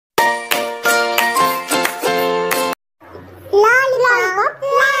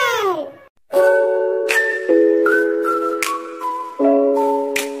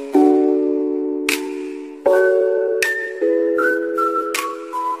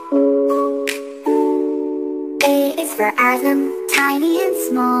for atom, tiny and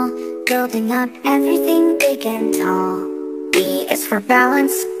small, building up everything big and tall. B is for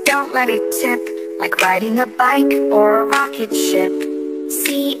balance, don't let it tip, like riding a bike or a rocket ship.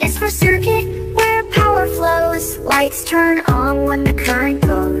 C is for circuit, where power flows, lights turn on when the current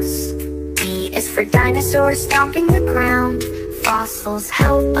goes. D is for dinosaurs stomping the ground, fossils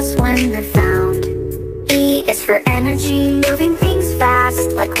help us when they're found. E is for energy, moving things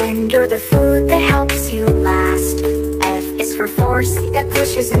fast, like wind or the food that helps you last. F is for force, that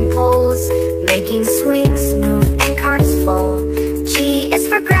pushes and pulls, making swings smooth and carts full. G is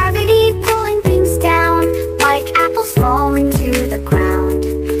for gravity, pulling things down, like apples falling to the ground.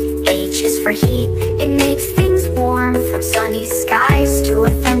 H is for heat, it makes things warm, from sunny skies to a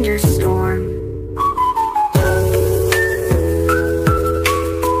thunderstorm.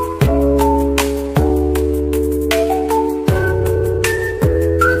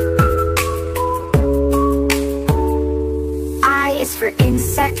 For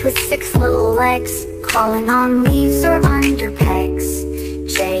insect with 6 little legs, crawling on leaves or under pegs.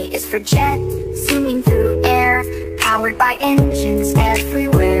 J is for jet, zooming through air, powered by engines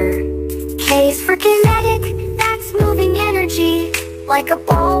everywhere. K is for kinetic, that's moving energy, like a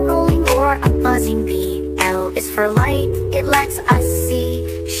ball rolling or a buzzing bee. L is for light, it lets us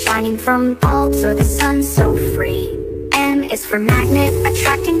see, shining from bulbs or the sun so free. M is for magnet,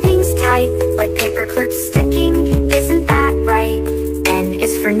 attracting things tight, like paper clips sticking, isn't that right? N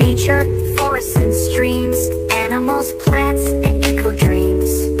is for nature, forests and streams, animals, plants, and eco-dreams.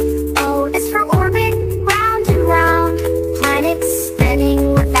 O is for orbit, round and round, planets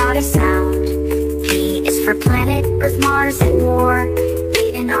spinning without a sound. P is for planet, Earth, Mars, and more,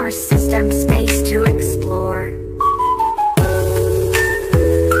 8 in our system, space to explore.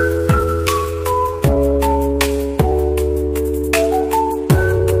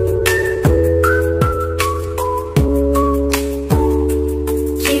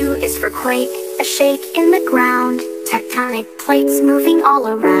 Quake, a shake in the ground, tectonic plates moving all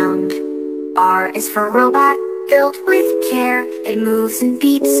around. R is for robot, built with care, it moves and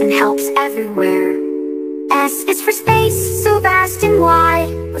beeps and helps everywhere. S is for space, so vast and wide,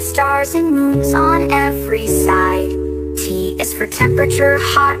 with stars and moons on every side. T is for temperature,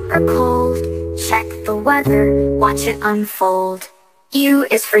 hot or cold, check the weather, watch it unfold. U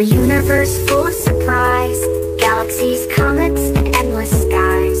is for universe, full of surprise, galaxies, comets, and endless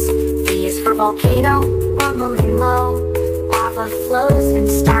skies. V is for volcano, rumbling low, lava flows and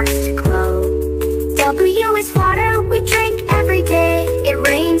starts to glow. W is water, we drink every day, it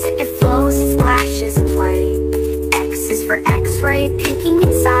rains, it flows, it splashes play. X is for X-ray, peeking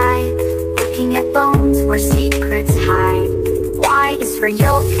inside, looking at bones where secrets hide. Y is for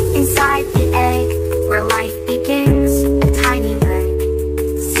yolk, inside the egg, where life begins, a tiny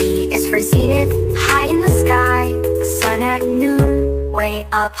leg. Z is for zenith, high in the sky, the sun at noon, way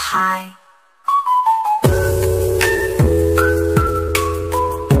up high.